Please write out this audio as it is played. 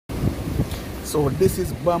So this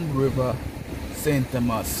is Bamboo River, St.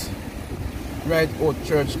 Thomas, right out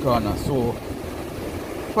Church Corner. So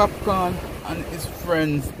PopCaan and his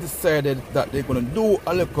friends decided that they're gonna do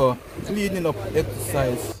a little cleaning up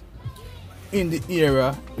exercise in the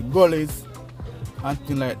area, the gullies and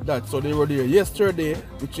things like that. So they were there yesterday,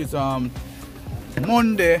 which is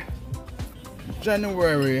Monday,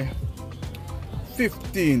 January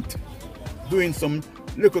 15th, doing some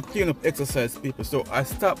little cleanup exercise, people. So I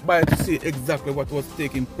stopped by to see exactly what was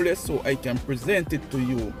taking place so I can present it to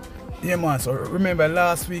you. Yeah man, so remember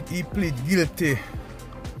last week he pleaded guilty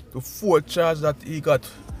to 4 charges that he got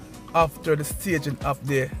after the staging of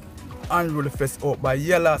the annual fest out by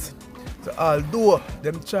Yellas. So although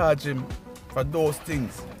them charge him for those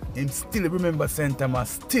things, him still remember St. Thomas,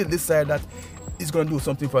 still decide that he's gonna do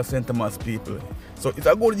something for St. Thomas people. So it's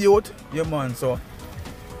a good youth, yeah man. So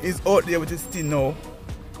he's out there with his thing now,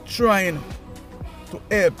 trying to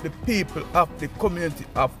help the people of the community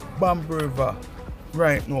of Bamboo River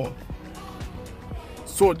right now.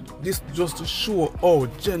 So this just to show how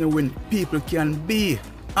genuine people can be,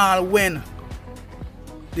 all when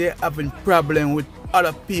they're having problem with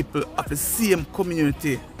other people of the same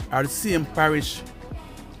community or the same parish.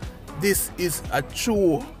 This is a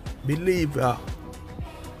true believer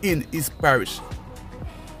in his parish.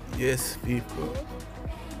 Yes, people.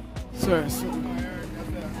 Sorry.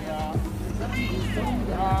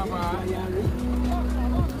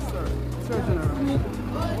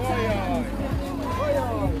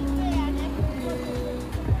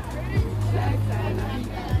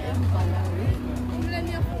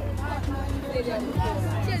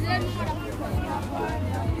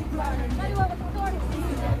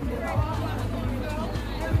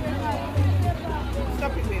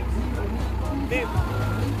 Stop it, babe. Babe.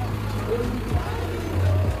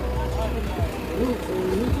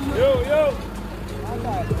 Yo.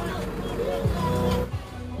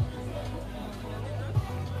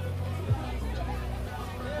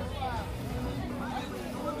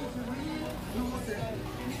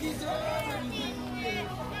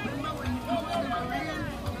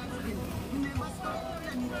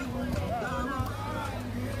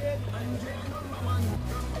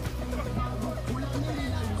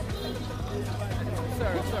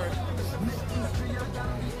 Sorry. Sorry.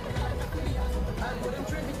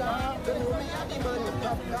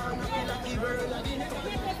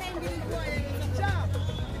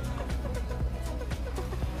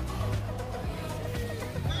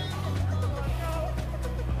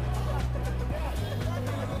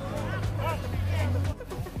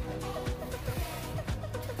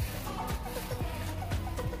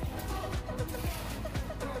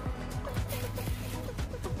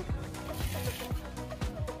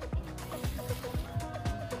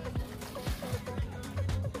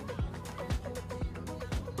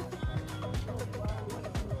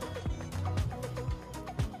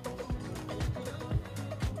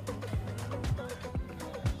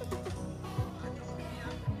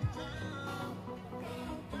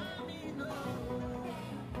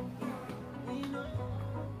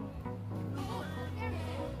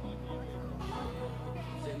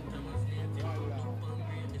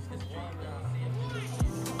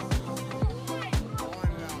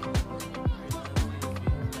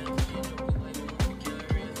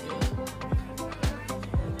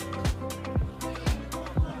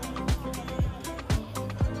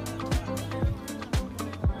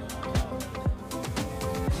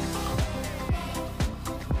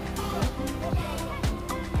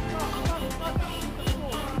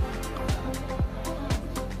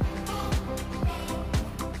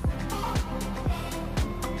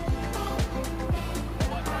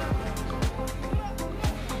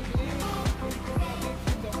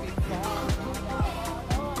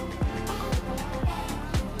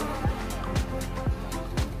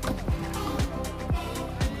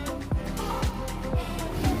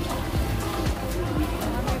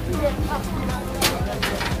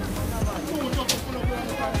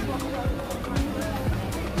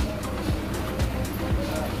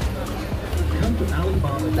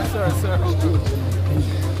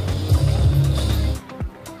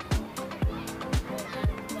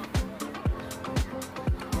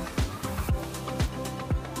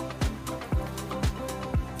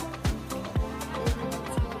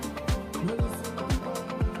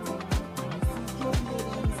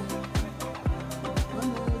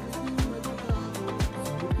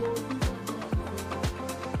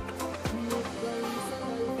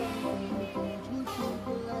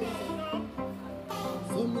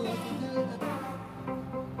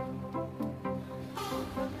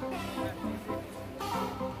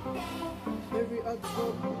 Every act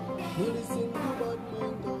stop, you listen to bad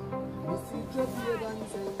mind. You see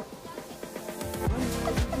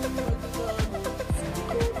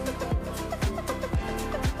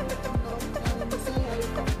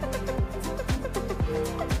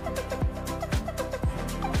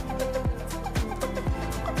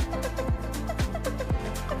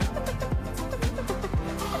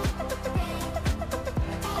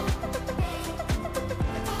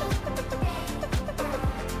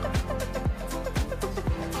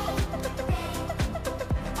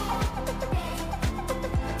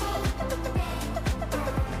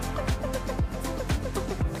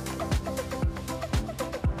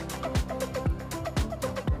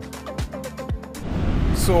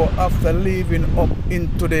So after leaving up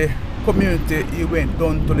into the community, he went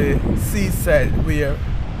down to the seaside where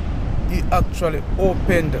he actually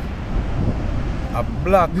opened a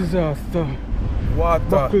black Disaster. water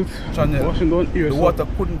Buckles channel. washing down here, The so water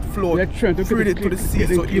couldn't flow freely to the sea,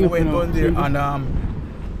 so he went down there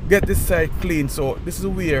and get this side clean. So this is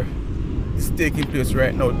where it's taking place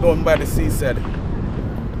right now, down by the seaside.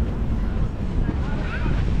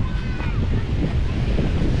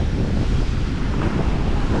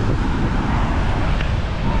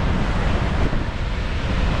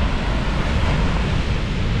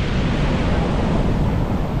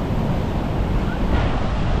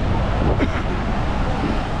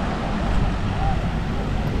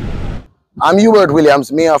 I'm Hubert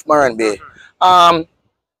Williams, Mayor of Morant Bay. I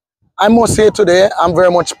must say today, I'm very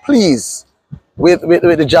much pleased with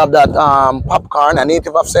the job that PopCaan, a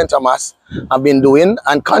native of St. Thomas, have been doing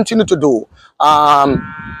and continue to do.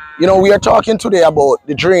 You know, we are talking today about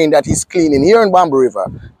the drain that is cleaning here in Bamboo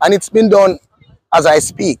River, and it's been done as I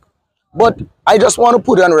speak. But I just want to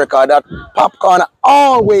put on record that PopCaan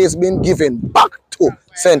always been giving back to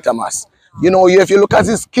St. Thomas. You know, if you look at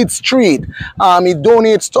his Kids Street, he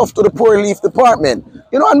donates stuff to the Poor Relief Department,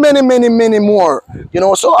 you know, and many more. You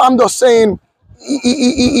know, so I'm just saying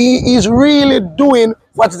he's really doing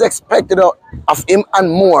what is expected of him and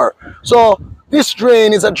more. So this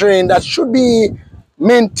drain is a drain that should be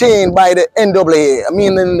maintained by the NAA, I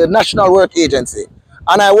mean the National Work Agency.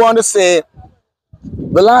 And I want to say,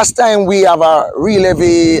 the last time we have a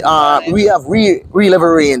re-levy, re-levy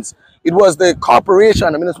rains, it was the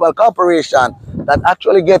corporation, the municipal corporation, that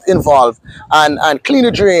actually get involved and clean the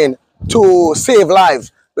drain to save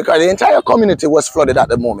lives, because the entire community was flooded at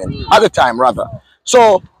the moment, at the time rather.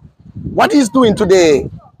 So what he's doing today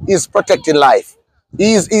is protecting life.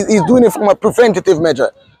 He's doing it from a preventative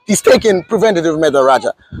measure. He's taking preventative measure,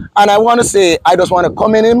 Raja. And I want to say, I just want to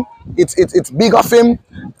commend him. It's big of him.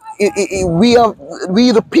 We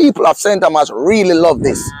the people of St. Thomas really love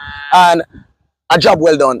this. And a job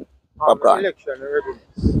well done.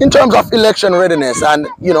 In terms of election readiness, and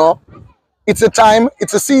you know, it's a time,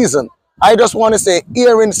 it's a season. I just want to say,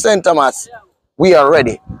 here in St. Thomas, we are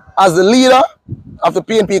ready. As the leader of the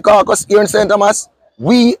PNP caucus here in St. Thomas,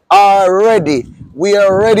 we are ready. We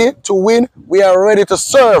are ready to win. We are ready to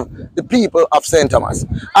serve the people of St. Thomas.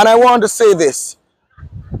 And I want to say this.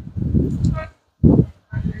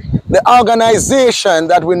 The organization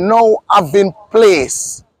that we now have in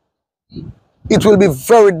place, it will be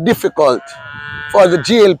very difficult for the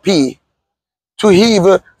GLP to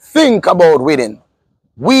even think about winning.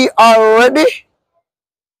 We are ready,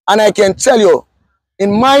 and I can tell you, in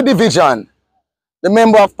my division, the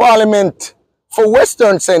Member of Parliament for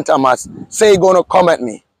Western St. Thomas say he's going to come at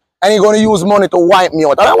me, and he's going to use money to wipe me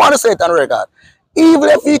out. And I want to say it on record. Even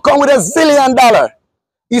if he come with $1 zillion,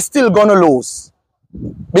 he's still going to lose,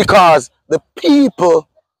 because the people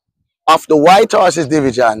of the White Horses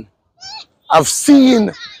division have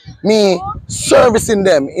seen me servicing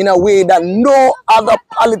them in a way that no other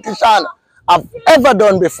politician have ever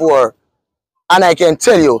done before. And I can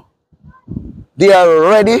tell you, they are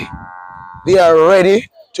ready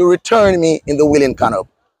to return me in the willing canop.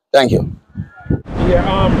 Thank you.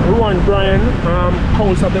 Yeah, Rowan Bryan,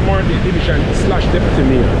 Council of the Morant Division / Deputy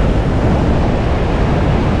Mayor.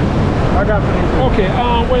 Okay,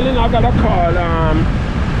 well, you know, I got a call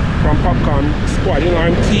from PopCaan squad, you know,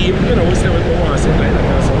 and team, you know, we say what we want to say like that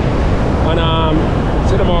and so. And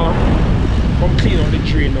so them come clean out the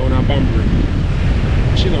drain down at Bamboo.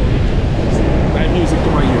 You know, like music to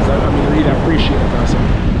my ears. I mean, really appreciate it and so.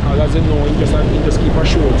 Because as you know, he just keep a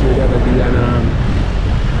show to you the other day, and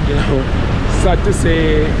you know, sad to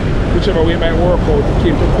say, whichever way it might work out, he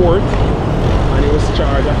came to court and he was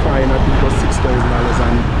charged a fine, I think it was $6,000,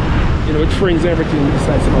 and you know, with friends and everything, he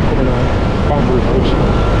decided to come on Bamboo, which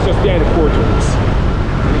is just behind the courthouse.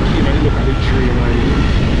 And he came and he looked at the train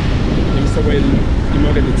and he said, well, you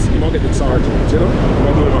might get it sorted, you know?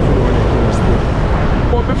 I don't know if you know anything still.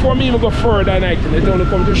 But before me even go further, and I can only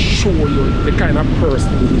come to show you the kind of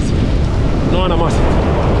person he is. No animosity.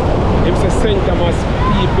 If it's St. Thomas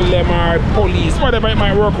people, them are police, whatever it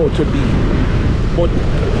might work out to be. But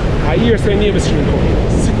I hear St. Navy Street come,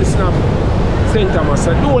 citizen of St. Thomas,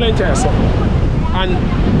 I don't entire something. And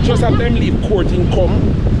just after them leave court, he come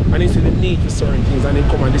and he see the need for certain things, and he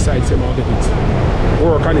come and decide to get it,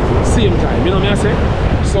 work on it same time. You know what I say?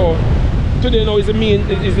 So today now is the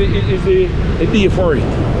day for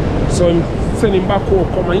it. So I'm sending back home,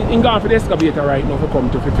 come and he's gone for the excavator right now to come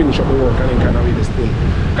to finish up the work and then kind of really still.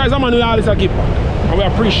 Because I'm we always a give back. And we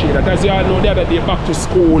appreciate that. As you all know, the other day back to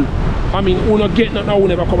school. I mean, who not get nothing, who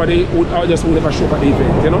never come at the, or just who never show up at the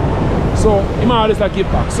event, you know? So him always like give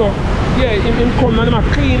back. So yeah, him come and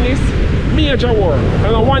him clean this major work.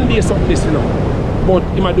 And one day something this, you know. But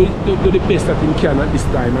he might do the best that he can at this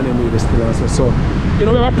time and then do this thing also. So, you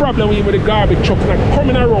know, we have a problem with him with the garbage truck like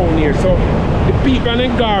coming around here. So the people and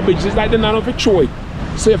the garbage is like they don't know if you throw it.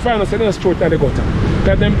 So you find us they just throw it in the gutter.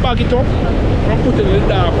 Because then bag it up and put it in the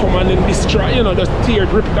dark, come and then destroy, you know, just tear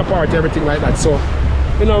it, rip it apart, everything like that. So,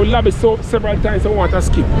 you know, we lobby so several times they want to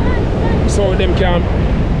skip. So them can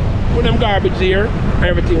put them garbage there and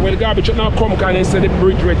everything. Well, the garbage truck now come can instead the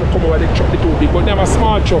bridge rate will come over the truck, the too big. But they have a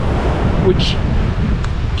small truck which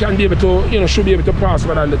can be able to, you know, should be able to pass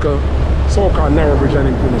over that little so-called narrow bridge and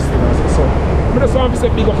everything. So, I just want to say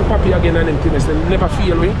big up to Papi again and everything. And never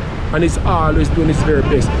fail me, and he's always doing his very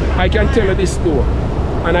best. I can tell you this story,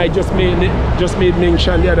 and I just made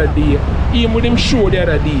mention the other day, even with him show the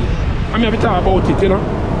other day. I mean, I talk about it, you know.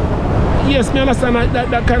 Yes, me understand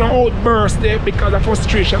that kind of outburst there because of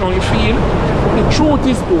frustration how you feel. But the truth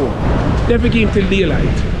is though, they begin till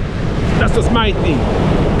daylight. That's just my thing.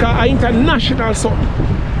 Because I international something.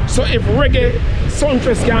 So if reggae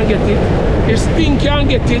Sunfest can't get it, if Sting can't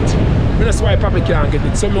get it, that's why Papi can't get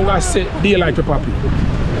it. So I'm going to say daylight for Papi.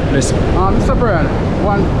 Listen. Mr. Brian,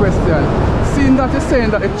 one question. Seeing that you're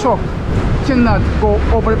saying that the truck cannot go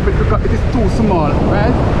over the bridge because it is too small,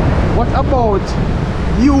 right? What about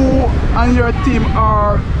you and your team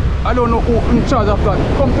are, I don't know who in charge of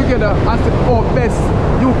that, come together and say, oh, best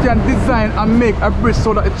you can design and make a bridge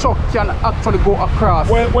so that the truck can actually go across?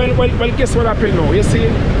 Well, guess what happened now? You see,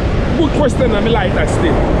 good question, and I like that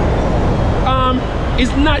still.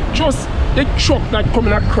 It's not just the truck that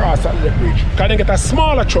coming across at the bridge. Because they get a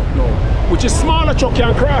smaller truck now, which is smaller truck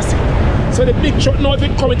can cross it. So the big truck now, if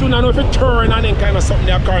it coming to now, if it turn and then kind of something,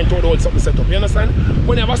 they are carrying to hold something set up. You understand?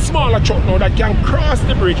 When you have a smaller truck now that can cross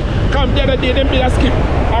the bridge, come the other day, them build a skip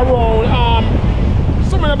around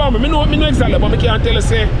somewhere about me. I know exactly, but I can't tell you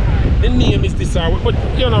say the name is this, but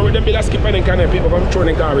you know, them build a skip and then kind of people from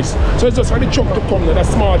throwing garbage. So it's just for the truck to come, that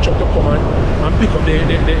small truck to come and pick up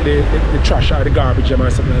the trash or the garbage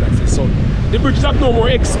and something like that. So the bridges have no more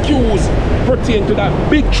excuse pertain to that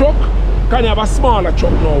big truck. Can you have a smaller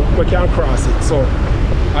truck now we can cross it? So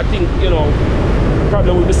I think, you know, the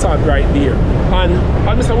problem will be solved right there. And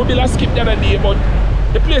I said we build a skip the other day, but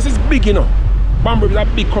the place is big, you know. Bamboo is a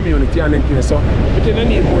big community and everything, so we can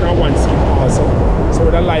need more than one skip also. So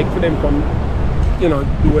we'd like for them come, you know,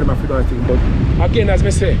 do what they have to do and thing. But again, as I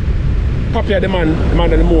say, Papi the man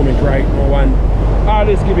of the moment, right? And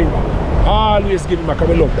always giving back. Always giving back, and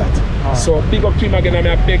we love that. So big up to him again, and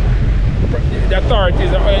I beg the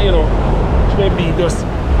authorities, you know, maybe just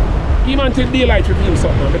even until daylight with him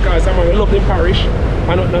something, because I'm going to love the parish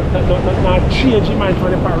and not change his mind for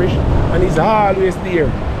the parish, and he's always there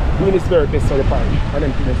doing his very best for the parish and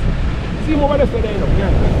then see him over there, you know,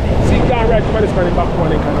 yeah. See him down right over this kind of back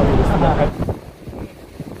one and kind of way this.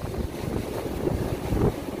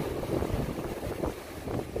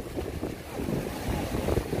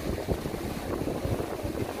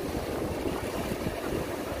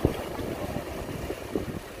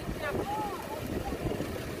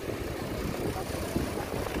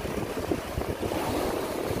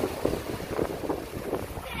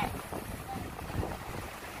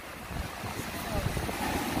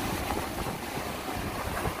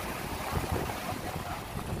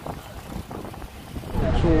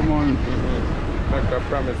 Make a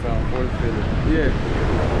promise and fulfill it. Yeah.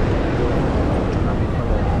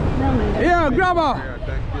 Yeah, grab her. Yeah,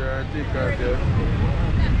 thank you. I think I did.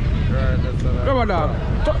 Right, that's all. Grab her, dog.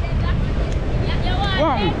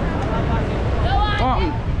 What?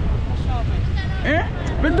 Eh?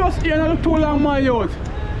 Me just here not too long, my youth.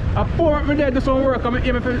 I pour up me there, do some work, and me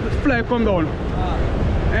fly come down.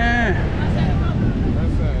 Eh?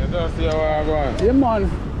 That's it. You don't see how I go. Yeah, man.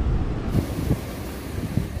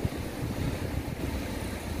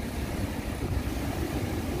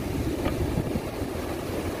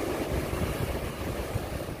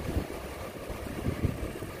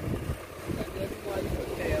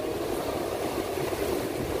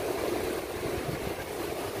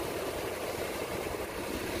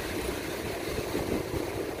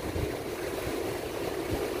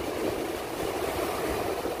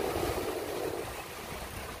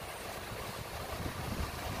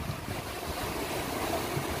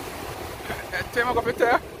 Tema go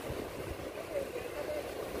pete.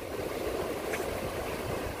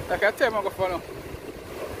 Like tema go follow.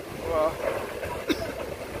 Wow.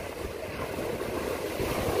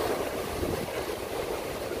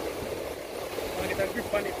 I get a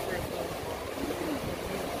grip on it first.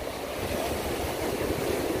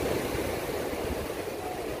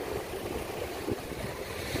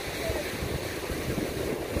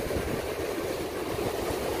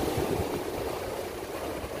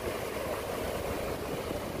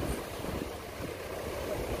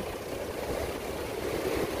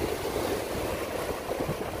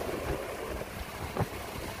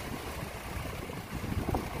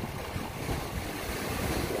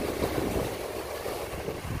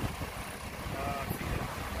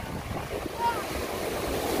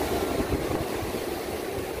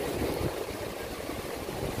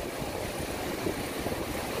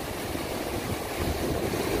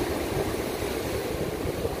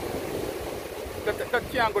 that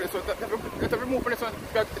can't go there, so that remove from this one,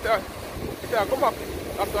 it go back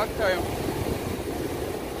after that time.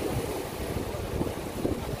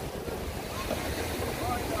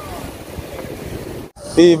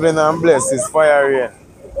 Evening and blessings, fire rain.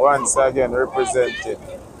 Once again represented.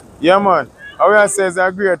 Yeah man, I will say it's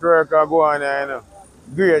a great work go on here, you know.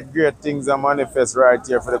 Great things are manifest right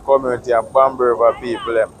here for the community of Bamboo River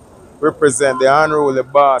people. Represent the unruly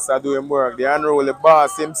boss are doing work. The unruly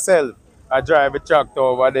boss himself I drive a tractor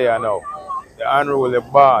over there now. The unruly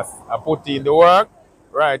boss I put in the work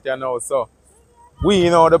right here now. So we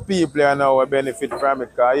know the people here now will benefit from it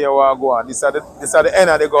because here we go on. This are the end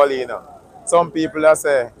of the gully, you know. Some people are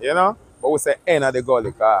say, you know, but we say end of the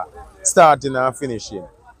gully because starting and finishing.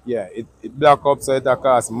 Yeah, it black up so it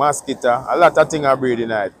cause mosquito. A lot of things are breeding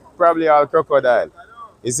it. Probably all crocodile.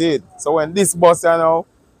 You see it? So when this bus are now,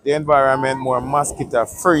 the environment more mosquito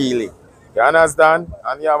freely. You understand?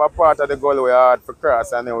 And you have a part of the gully where hard for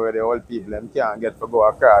cross and then where the old people them can't get to go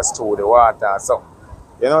across through the water. So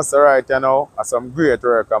you know, so right now, some great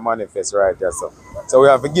work can manifest right there. So we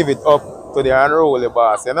have to give it up to the unruly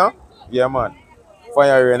boss, you know? Yeah man.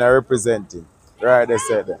 Fire and representing. Right they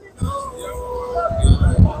said that.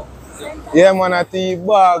 Yeah, man, I think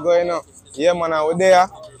bag going on. Yeah, man, I was there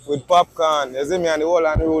with PopCaan. You see me and the whole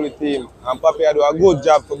unruly team. And Papi do a good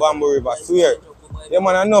job for Bamboo River, swear. Yeah,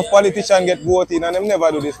 man, enough politicians get voted and them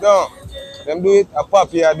never do this, no. Them do it, a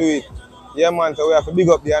Papi do it. Yeah, man, so we have to big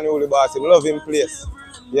up the unruly boss. Him love him place.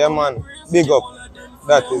 Yeah, man, big up.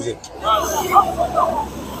 That is it.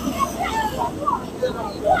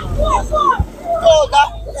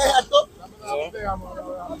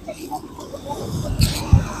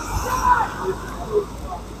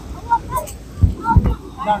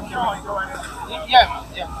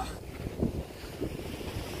 Yeah.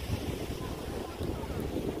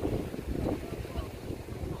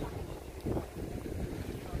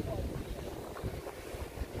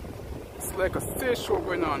 It's like a stage show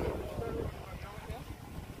going on.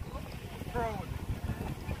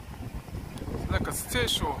 It's like a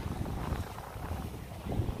stage show.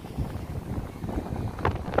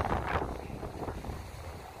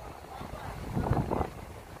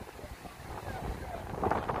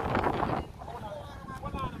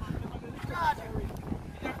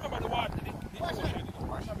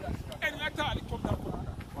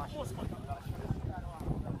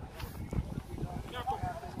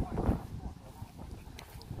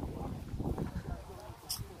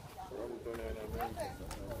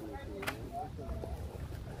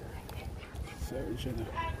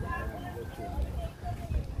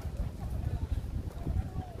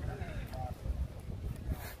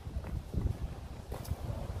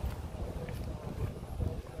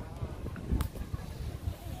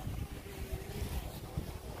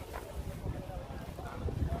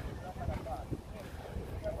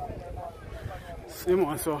 See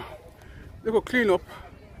man, so they go clean up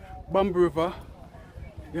Bamboo River.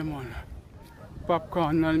 Yeah man,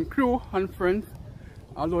 PopCaan and crew and friends.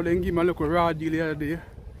 Although they give me a little raw deal the other day.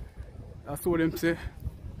 That's what them say.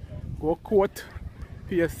 Go court,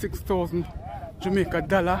 pay 6,000 Jamaica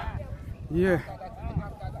dollar. Yeah.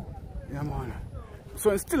 Yeah man.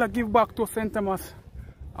 So still I give back to St. Thomas.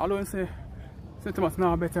 Although I say St. Thomas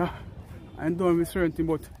now better. I ain't done with certain thing,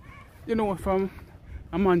 but you know from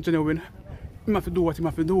a man genuine, he have to do what he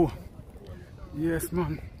have to do. Yes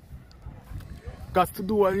man. Got to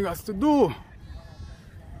do what he has to do.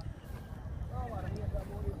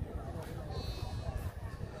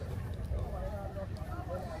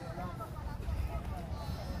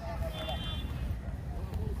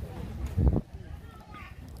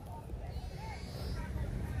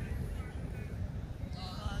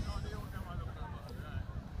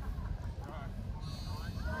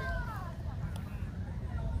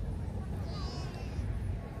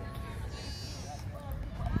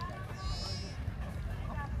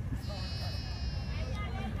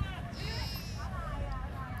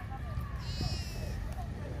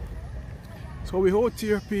 So we out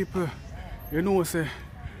here people, you know, say,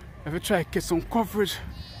 if you try to get some coverage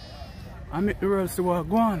and make the world see what's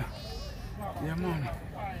going on. Yeah man.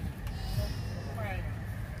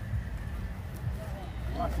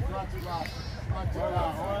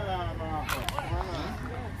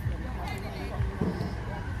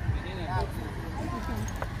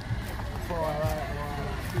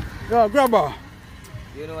 Yo, grabber.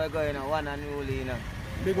 You know what's going on, one and only, you know.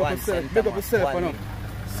 Big up yourself, you know.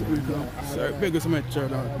 Sorry, beg you so much,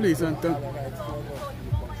 please, Anton.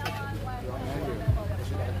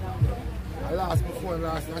 I lost before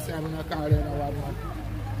last, I said I'm in a car there now, man.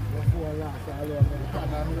 Before last, I lost.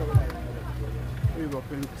 Big up,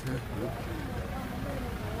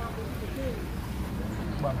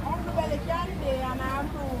 back.